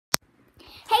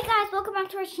welcome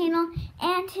back to our channel.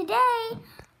 And today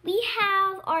we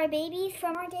have our babies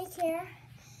from our daycare.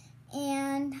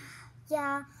 And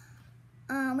yeah,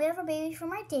 we have our babies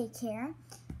from our daycare.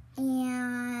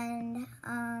 And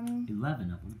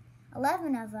 11 of them.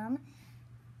 11 of them.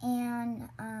 And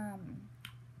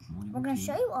we're going to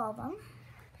show you all of them.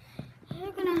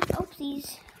 We're going to,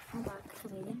 oopsies. I'm back.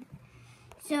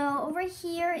 So over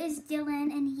here is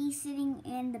Dylan, and he's sitting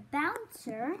in the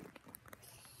bouncer.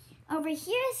 Over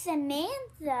here is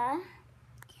Samantha.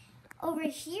 Over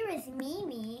here is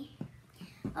Mimi.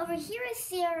 Over here is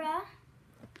Sarah.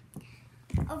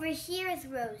 Over here is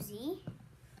Rosie.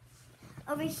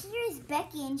 Over here is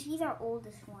Becky, and she's our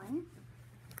oldest one.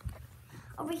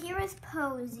 Over here is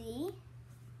Posey.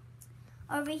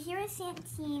 Over here is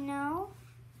Santino.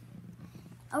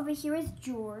 Over here is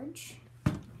George.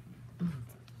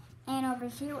 And over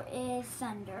here is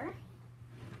Thunder.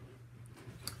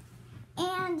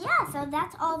 And yeah, so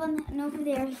that's all of them. And over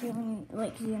there, here, let me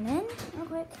like zoom in real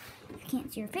quick. If you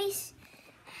can't see your face,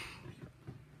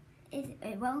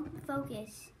 well,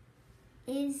 focus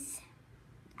is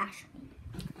Ashley.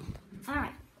 All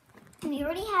right, and we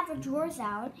already have our drawers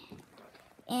out.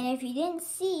 And if you didn't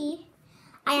see,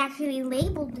 I actually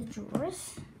labeled the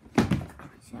drawers.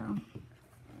 So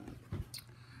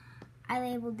I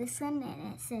labeled this one,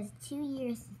 and it says 2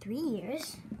 years and 3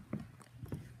 years.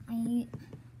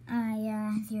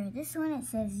 I zeroed this one. It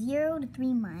says 0 to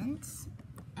 3 months,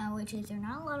 which is, there are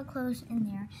not a lot of clothes in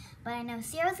there. But I know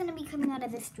Sarah's going to be coming out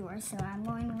of this drawer, so I'm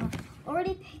going to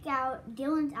already pick out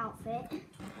Dylan's outfit.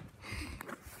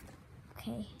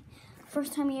 Okay,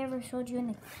 first time he ever showed you in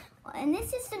the, and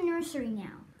this is the nursery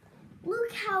now.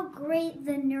 Look how great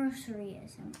the nursery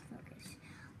is. Focus.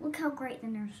 Look how great the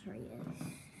nursery is.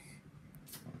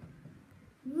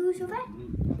 Ooh, so fast.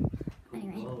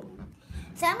 Anyway.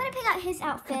 So I'm going to pick out his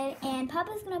outfit, and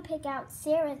Papa's going to pick out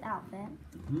Sarah's outfit.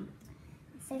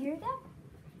 So here we go.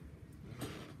 There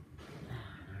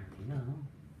we go.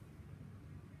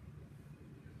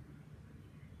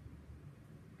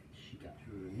 She got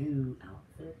her new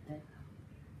outfit that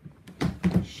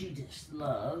she just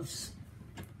loves.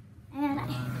 And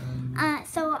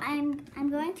so I'm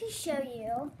going to show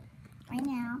you right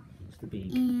now. The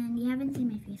baby. And you haven't seen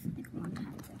my face in like a long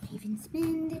time, so if you can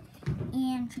spin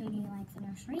and show you like the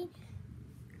nursery.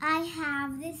 I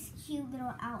have this cute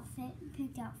little outfit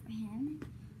picked out for him,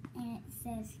 and it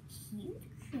says cute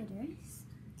critters,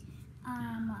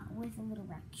 with a little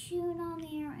raccoon on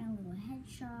there and a little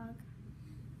hedgehog.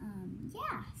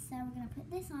 Yeah, so we're gonna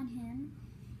put this on him,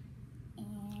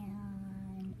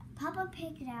 and Papa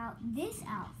picked out this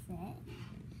outfit,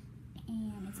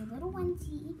 and it's a little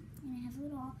onesie, and it has a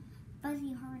little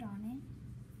fuzzy heart on it,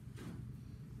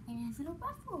 and it has little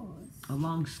ruffles. A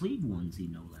long sleeve onesie,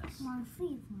 no less. Long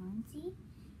sleeve onesie.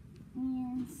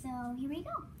 And so here we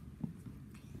go.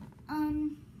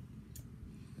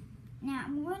 Now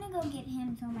I'm going to go get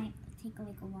him, so it might take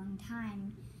like a long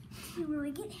time to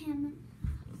really get him.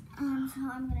 So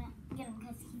I'm gonna get him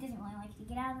because he doesn't really like to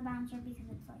get out of the bouncer because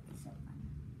it's like so fun.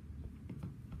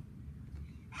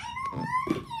 I don't want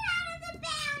to get out of the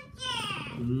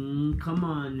bouncer. Come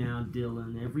on now,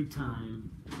 Dylan. Every time.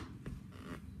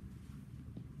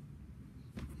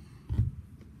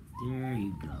 There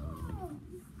you go.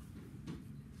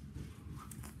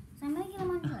 So I'm gonna get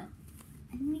him undressed.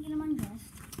 I'm gonna get him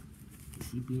undressed. Is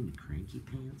he being the cranky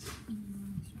pants?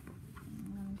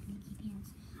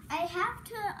 I have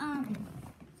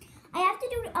to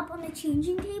do it up on the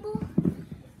changing table,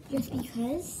 just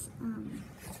because. I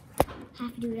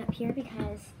have to do it up here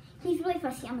because he's really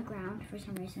fussy on the ground for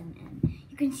some reason, and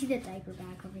you can see the diaper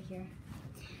bag over here.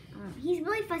 He's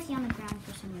really fussy on the ground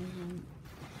for some reason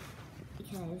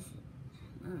because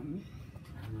I don't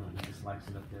know, he just likes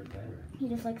it up there better. He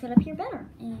just likes it up here better,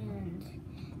 and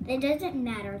it doesn't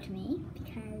matter to me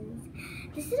because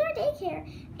this is our daycare,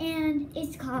 and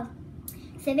it's called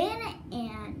Savannah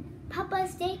and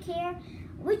Papa's Daycare,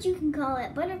 which you can call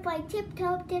it Butterfly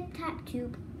Tip-Top Tip-Tap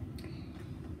Tube.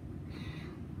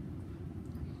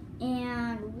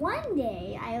 And one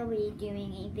day I will be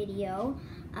doing a video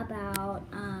about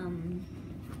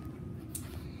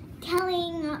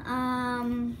telling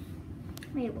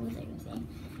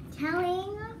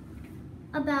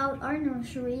about our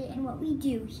nursery and what we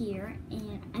do here.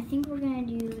 And I think we're gonna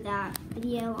do that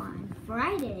video on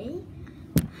Friday,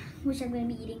 which I'm gonna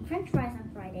be eating French fries on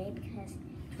Friday because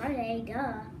Friday,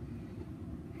 duh.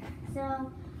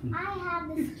 So I have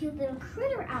this cute little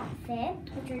critter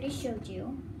outfit, which I already showed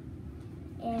you.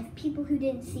 If people who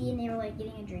didn't see and they were like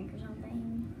getting a drink or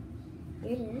something,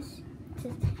 here it is. It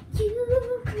says,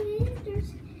 "You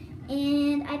critters."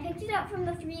 And I picked it up from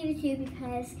the 302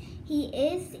 because he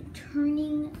is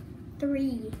turning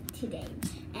 3 today.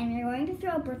 And we're going to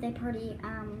throw a birthday party.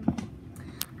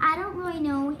 I don't really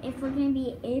know if we're going to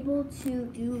be able to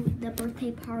do the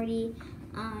birthday party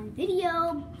on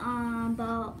video,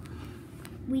 but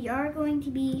we are going to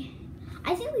be,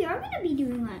 I think we are going to be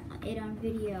doing it on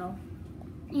video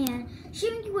and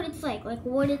showing you what it's like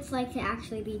what it's like to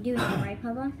actually be doing it, right,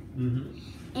 Papa?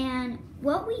 Mm-hmm. And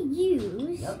what we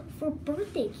use for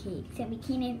birthday cakes, and we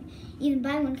can't even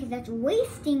buy one because that's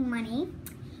wasting money,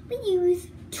 we use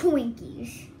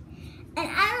Twinkies. And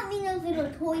I don't mean those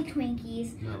little toy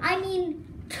Twinkies. No. I mean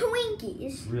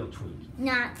Twinkies. Real Twinkies.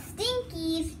 Not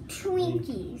Stinkies,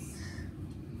 Twinkies.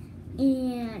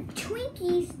 And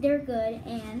Twinkies, they're good,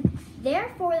 and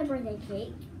they're for the birthday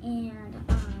cake.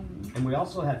 And we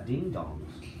also have Ding Dongs.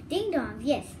 Ding Dongs,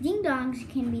 yes. Ding Dongs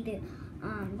can be the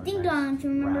Ding Dongs.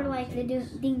 Remember, like the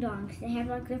Ding Dongs. They have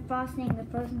like the frosting, the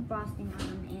frozen frosting on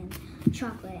them, and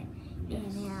chocolate. Yes.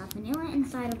 And they have vanilla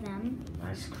inside of them.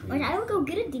 Nice cream. But I will go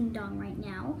get a Ding Dong right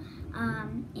now.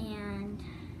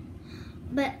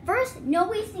 But first, no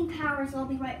wasting power, so I'll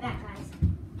be right back, guys.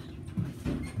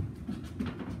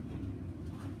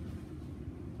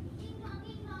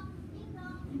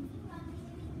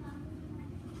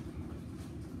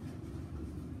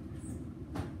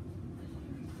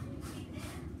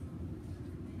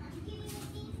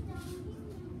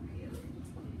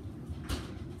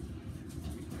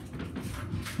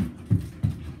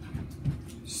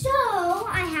 So,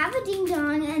 I have a Ding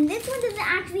Dong, and this one doesn't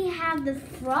actually have the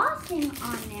frosting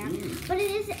on there, but it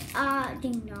is a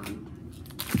Ding Dong.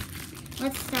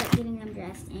 Let's start getting them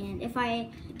dressed, and if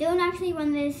I don't actually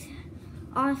run this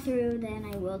all through, then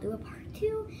I will do a part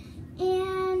 2,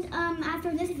 and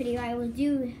after this video, I will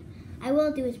do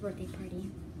his birthday party.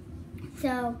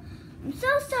 So, I'm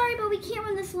so sorry, but we can't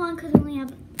run this long because we only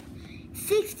have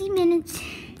 60 minutes.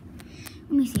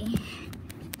 Let me see.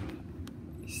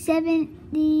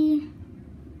 70.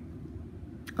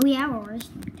 Oh yeah, we're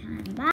wasting time. Bye.